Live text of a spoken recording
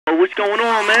what's going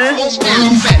on, man? Oh, snap,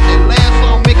 that last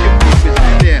song make you move it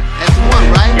right there. That's the one,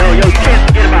 right? Yo, you can't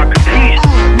forget about Capiche. Oh,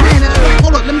 man, that's right.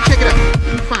 Hold up, let me check it out.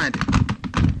 Let me find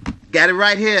it. Got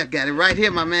it right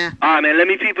here, my man. Alright, man, let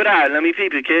me peep it out. Let me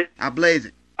peep it, kid. I'll blaze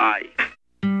it. Alright.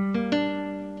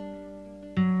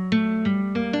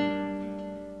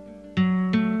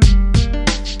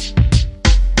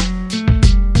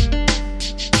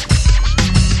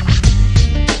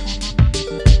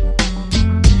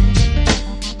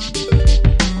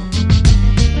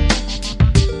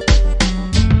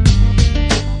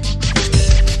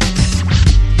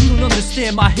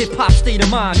 My hip-hop state of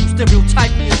mind. You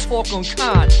stereotype me and talk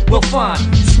unkind. Well fine,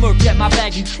 you smirk at my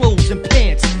baggy clothes and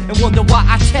pants and wonder why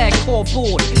I tag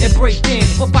cardboard and break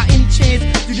dance. But by any chance,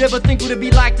 you'd ever think what it'd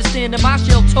be like to stand in my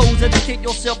shell toes? Educate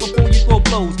yourself before you throw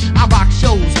blows. I rock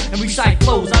shows and recite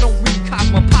flows. I don't read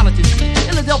cosmopolitan.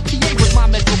 Philadelphia was my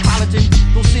metropolitan.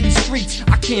 Those city streets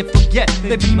I can't forget.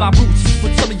 They be my roots,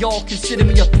 but some of y'all consider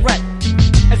me a threat.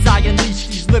 As I unleash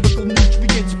these lyrical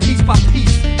nutrients piece by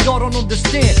piece, y'all don't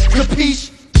understand.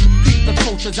 Capiche? Beat the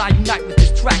cultures I unite with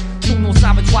this track. Two more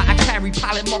savage why I carry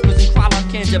pilot markers and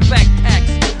Krylon cans and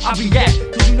backpacks. I be at,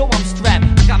 cause you know I'm strapped.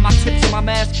 I got my tips and my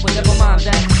mask, but never mind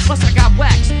that. Plus I got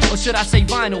wax, or should I say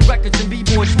vinyl, records and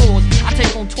b-boy floors. I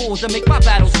take on tours and make my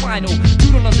battles final.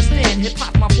 You don't understand,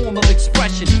 hip-hop my form of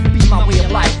expression. Be my way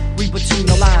of life, read between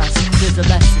the lines, there's a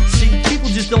lesson. See, people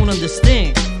just don't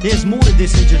understand. There's more to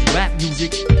this than just rap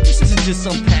music. This isn't just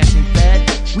some passing fad.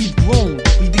 We've grown,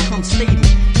 we've become stable.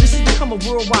 This has become a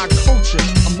worldwide culture,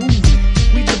 a movement.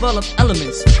 We've developed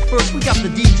elements. First, we got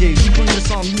the DJ who brings us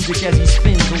our music as he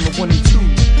spins on the 1 and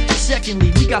 2.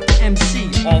 Secondly, we got the MC,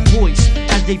 our voice,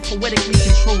 as they poetically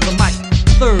control the mic.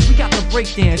 Third, we got the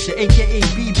breakdancer, aka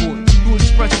b-boy, who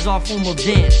expresses our form of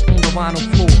dance on the vinyl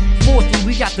floor. Fourthly,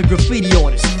 we got the graffiti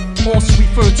artist, also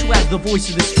referred to as the voice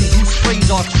of the street, who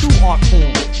sprays our true art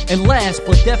form. And last,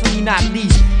 but definitely not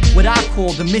least, what I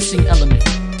call the missing element,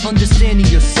 understanding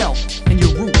yourself and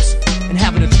your roots, and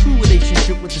having a true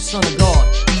relationship with the Son of God,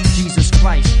 Jesus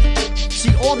Christ.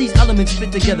 See, all these elements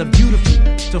fit together beautifully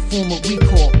to form what we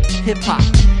call hip-hop.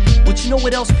 But you know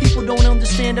what else people don't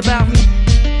understand about me?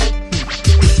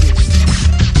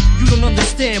 You don't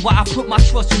understand why I put my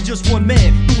trust in just one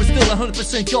man, who is still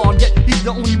 100% God, yet he's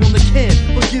the only one that can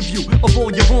forgive you of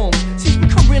all your wrongs. See, you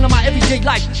come real in my everyday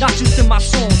life, not just in my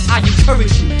songs. I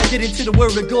encourage you, get into the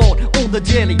word of God on the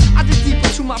daily. I dig deep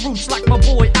into my roots like my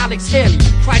boy Alex Haley.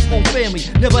 Christ-born family,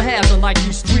 never has unlike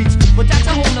these streets, but that's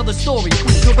a whole nother story.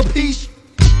 So Capiche?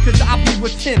 Cause I'll be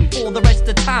with him for the rest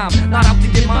of time. Not out to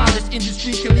get mine, this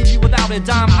industry can leave you without a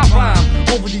dime. I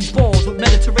rhyme over these balls with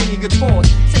Mediterranean guitars.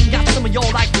 Say got some of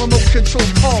y'all like remote control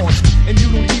cars, and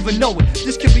you don't even know it.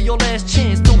 This could be your last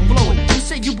chance, don't blow it. You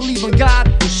say you believe in God,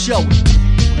 well show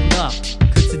it. Up,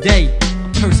 cause today, a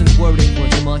person's word ain't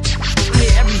worth much. I hear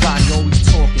everybody always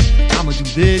talking, I'ma do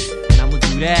this, and I'ma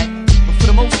do that. But for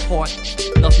the most part,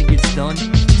 nothing gets done.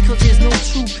 It's cause there's no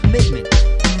true commitment.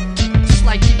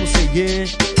 Like people say, yeah,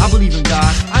 I believe in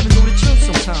God, I even go to church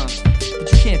sometimes,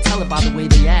 but you can't tell it by the way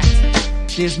they act.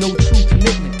 There's no true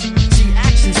commitment. See,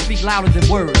 actions speak louder than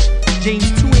words.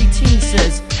 James 2:18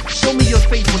 says, show me your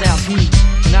faith without deeds,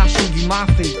 and I'll show you my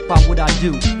faith by what I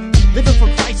do. Living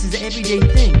for Christ is an everyday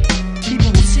thing.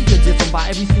 People will see you're different by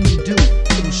everything you do.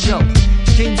 It'll show.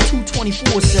 James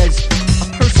 2:24 says, a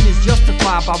person is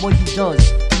justified by what he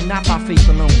does, and not by faith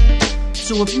alone.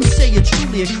 So if you say you're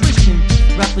truly a Christian,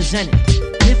 represent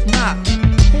it. And if not,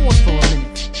 pause for a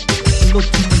minute and look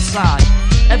deep inside.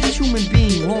 Every human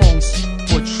being longs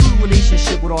for a true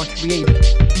relationship with our Creator.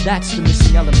 That's the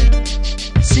missing element.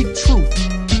 Seek truth,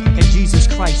 and Jesus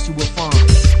Christ you will find.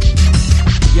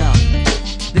 Yo,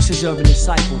 this is Urban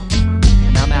Disciple,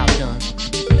 and I'm outdone.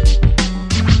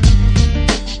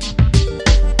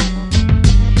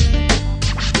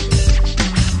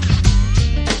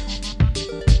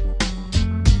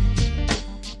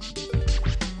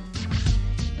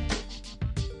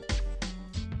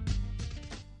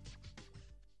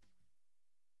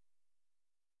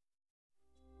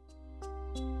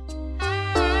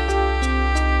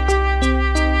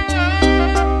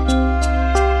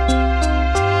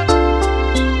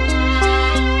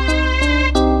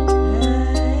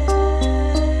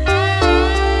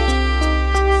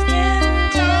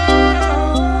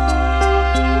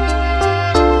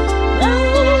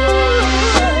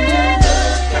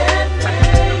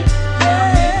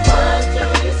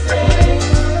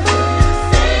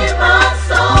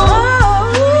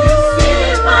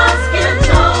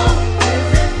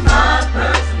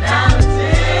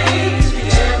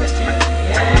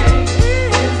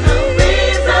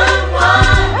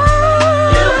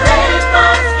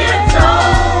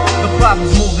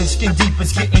 than skin deep,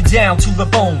 it's getting down to the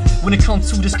bone. When it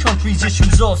comes to this country's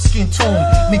issues of skin tone,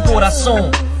 mi corazón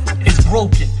is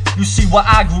broken. You see where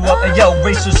I grew up, and yo,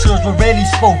 racist slurs were rarely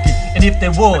spoken. And if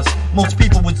there was, most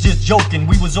people was just joking.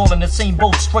 We was all in the same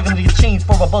boat, struggling to get change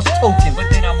for a bus token. But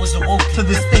then I was awoke to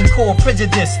this thing called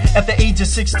prejudice. At the age of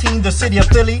 16, the city of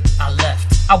Philly, I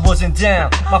left. I wasn't down.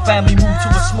 My family moved to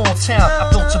a small town. I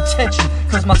felt some tension,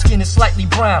 cause my skin is slightly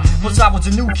brown. Cause I was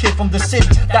a new kid from the city,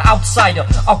 the outsider.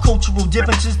 Our cultural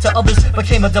differences to others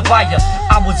became a divider.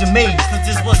 I was amazed, cause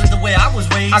this wasn't the way I was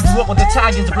raised. I grew up with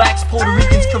Italians, blacks, Puerto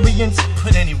Ricans, Koreans.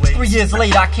 But anyway, 3 years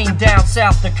later I came down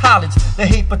south to college. The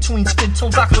hate between skin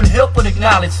tones I couldn't help but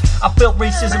acknowledge. I felt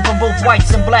racism from both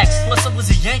whites and blacks. Plus I was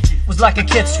a Yankee. Was like a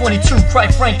catch-22,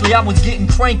 quite frankly, I was getting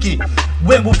cranky.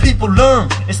 When will people learn?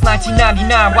 It's 1999,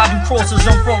 why do crosses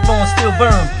on front lawn still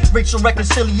burn? Racial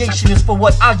reconciliation is for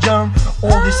what I yearn.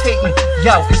 All this hating,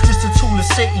 yo, it's just a tool of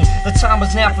Satan. The time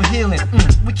is now for healing,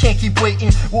 we can't keep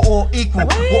waiting. We're all equal,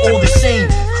 we're all the same.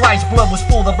 Christ's blood was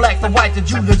for the black, the white, the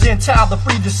Jew, the Gentile, the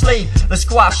free, the slave. Let's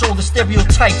squash all the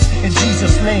stereotypes in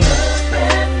Jesus' name.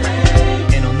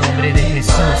 En el nombre de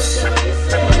Jesús.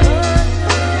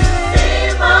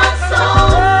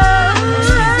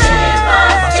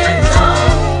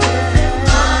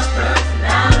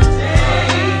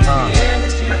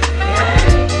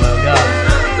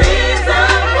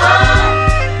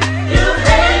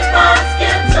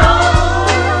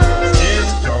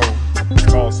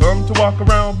 Walk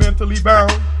around mentally bound,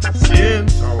 skin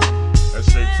tone has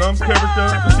shaped some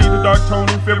character. To see the dark tone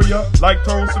inferior, light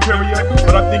tone superior.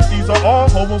 But I think these are all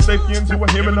homo sapiens who are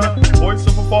hearing the voice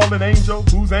of a fallen angel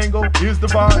whose angle is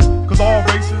divine. Cause all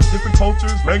races, different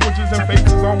cultures, languages, and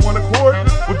faces on one accord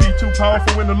would be too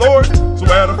powerful in the Lord. So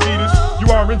at a fetus, you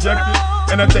are injected.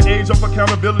 And at the age of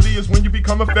accountability is when you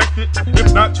become affected.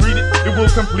 If not treated, it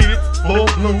will complete it full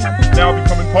bloom. Now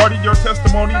becoming part of your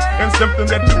testimony and symptom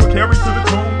that you will carry to the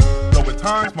tomb. Though at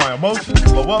times my emotions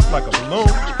blow up like a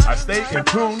balloon, I stay in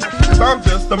tune, cause I'm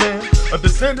just a man, a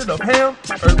descendant of Ham,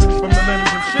 urban from the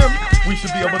lineage of Shem. We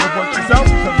should be able to work this out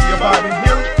because we abide in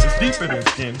him. It's deeper than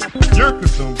skin, you're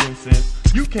consumed in sin.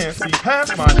 You can't see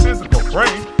past my physical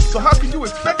brain, so how can you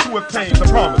expect to obtain the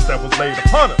promise that was laid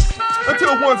upon us?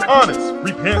 Until one's honest,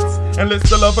 repents, and lets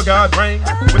the love of God reign.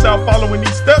 Without following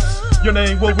these steps, your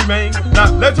name will remain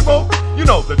not legible. You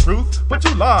know the truth, but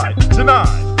you lied, denied,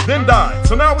 then died.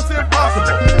 So now it's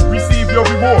impossible. Receive your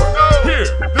reward. Here,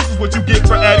 this is what you get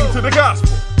for adding to the gospel.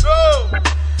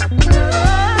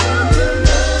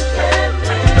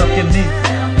 Look at me.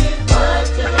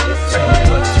 So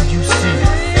what do you see?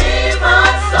 See my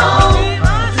soul.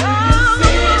 My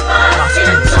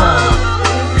skin tone.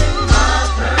 My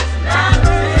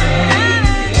personality.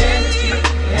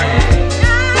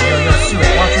 Yo, shoot.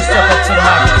 Why don't you step up to the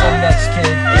microphone next,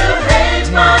 kid? You hate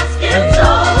my skin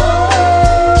tone.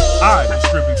 I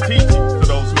distribute teachings to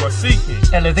those who are seeking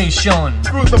Elevation.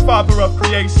 through the Father of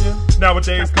creation.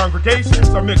 Nowadays congregations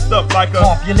are mixed up like a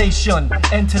population,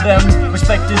 and to them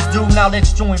respect is due. Now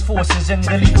let's join forces and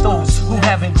delete those who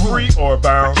haven't grew. free or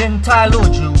bound. Gentile or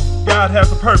Jew. God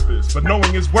has a purpose, but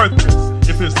knowing is worthless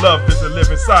if his love doesn't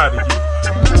live inside of you.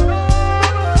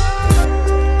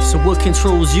 So what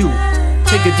controls you?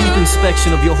 Take a deep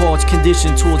inspection of your heart's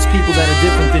condition towards people that are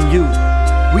different than you.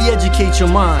 Re-educate your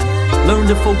mind. Learn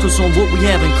to focus on what we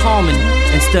have in common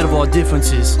instead of our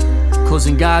differences. Cause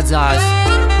in God's eyes,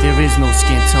 there is no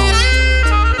skin tone.